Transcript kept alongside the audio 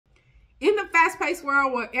In the fast-paced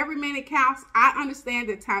world where every minute counts, I understand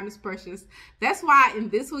that time is precious. That's why in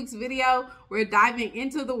this week's video, we're diving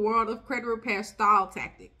into the world of credit repair stall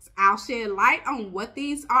tactics. I'll shed light on what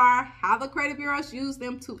these are, how the credit bureaus use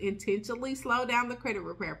them to intentionally slow down the credit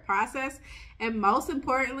repair process, and most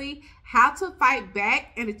importantly, how to fight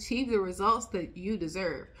back and achieve the results that you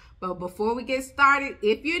deserve. But before we get started,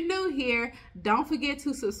 if you're new here, don't forget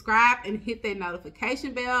to subscribe and hit that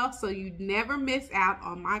notification bell so you never miss out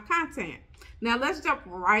on my content. Now let's jump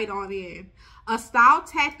right on in. A stall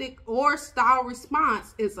tactic or stall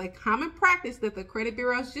response is a common practice that the credit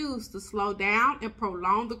bureaus use to slow down and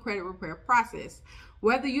prolong the credit repair process.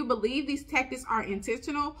 Whether you believe these tactics are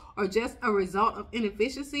intentional or just a result of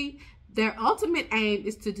inefficiency, their ultimate aim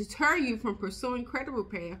is to deter you from pursuing credit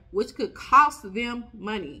repair, which could cost them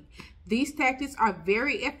money. These tactics are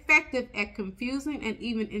very effective at confusing and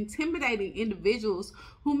even intimidating individuals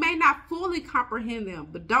who may not fully comprehend them.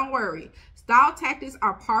 But don't worry, stall tactics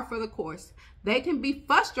are par for the course. They can be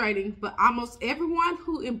frustrating, but almost everyone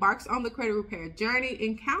who embarks on the credit repair journey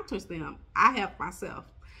encounters them. I have myself.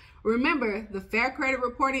 Remember, the Fair Credit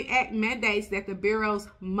Reporting Act mandates that the bureaus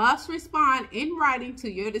must respond in writing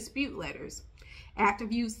to your dispute letters. After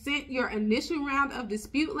you've sent your initial round of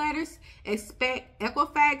dispute letters, expect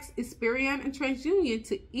Equifax, Experian, and TransUnion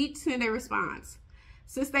to each send a response.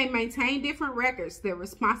 Since they maintain different records, their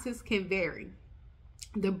responses can vary.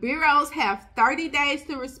 The bureaus have 30 days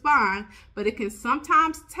to respond, but it can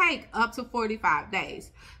sometimes take up to 45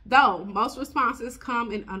 days, though most responses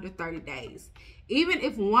come in under 30 days. Even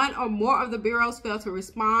if one or more of the bureaus fail to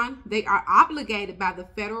respond, they are obligated by the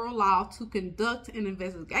federal law to conduct an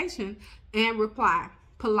investigation and reply.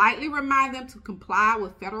 Politely remind them to comply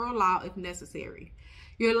with federal law if necessary.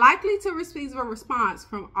 You're likely to receive a response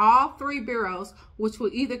from all three bureaus, which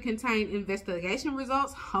will either contain investigation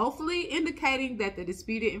results, hopefully indicating that the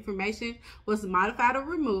disputed information was modified or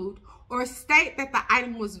removed, or state that the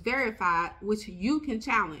item was verified, which you can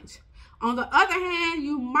challenge. On the other hand,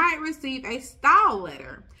 you might receive a stall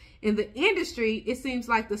letter. In the industry, it seems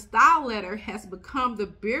like the stall letter has become the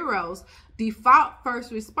bureau's default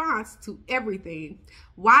first response to everything.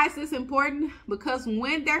 Why is this important? Because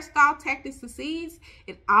when their stall tactic succeeds,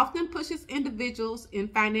 it often pushes individuals in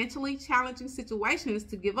financially challenging situations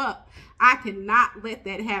to give up. I cannot let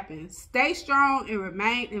that happen. Stay strong and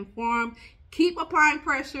remain informed. Keep applying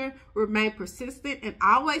pressure, remain persistent, and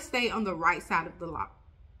always stay on the right side of the law.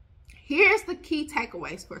 Here's the key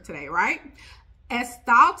takeaways for today, right? As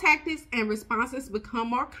stall tactics and responses become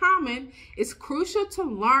more common, it's crucial to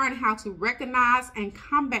learn how to recognize and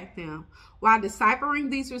combat them. While deciphering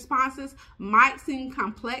these responses might seem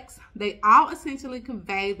complex, they all essentially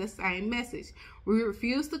convey the same message. We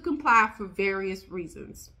refuse to comply for various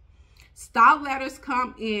reasons. Stall letters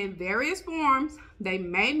come in various forms. They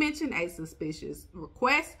may mention a suspicious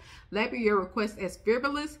request, label your request as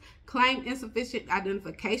frivolous, claim insufficient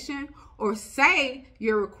identification, or say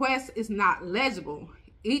your request is not legible.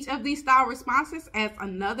 Each of these stall responses adds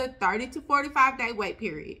another 30 to 45 day wait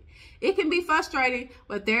period. It can be frustrating,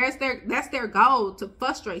 but that's their goal, to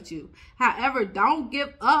frustrate you. However, don't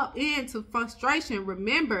give up into frustration.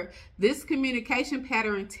 Remember, this communication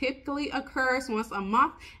pattern typically occurs once a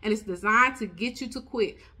month and it's designed to get you to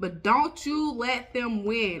quit. But don't you let them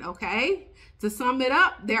win, okay? To sum it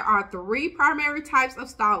up, there are three primary types of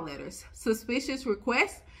stall letters: suspicious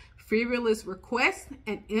requests, frivolous requests,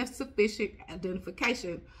 and insufficient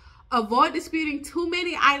identification. Avoid disputing too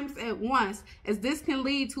many items at once, as this can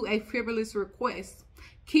lead to a frivolous request.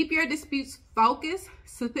 Keep your disputes focused.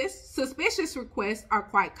 Suspicious requests are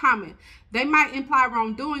quite common. They might imply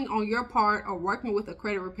wrongdoing on your part or working with a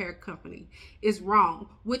credit repair company is wrong,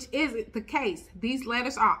 which isn't the case. These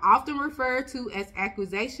letters are often referred to as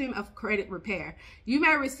accusation of credit repair. You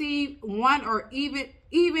may receive one or even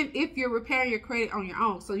if you're repairing your credit on your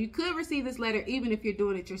own. So you could receive this letter even if you're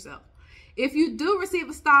doing it yourself. If you do receive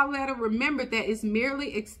a stall letter, remember that it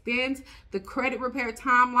merely extends the credit repair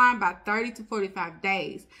timeline by 30 to 45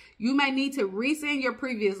 days. You may need to resend your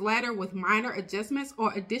previous letter with minor adjustments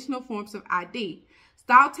or additional forms of ID.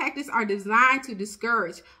 Stall tactics are designed to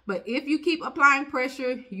discourage, but if you keep applying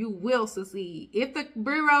pressure, you will succeed. If the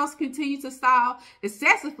bureaus continue to stall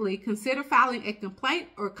excessively, consider filing a complaint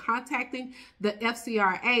or contacting the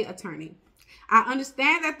FCRA attorney. I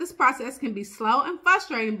understand that this process can be slow and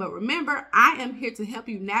frustrating, but remember, I am here to help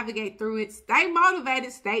you navigate through it. Stay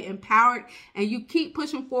motivated, stay empowered, and you keep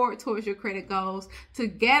pushing forward towards your credit goals.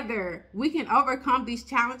 Together, we can overcome these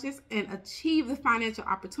challenges and achieve the financial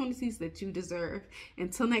opportunities that you deserve.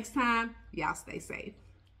 Until next time, y'all stay safe.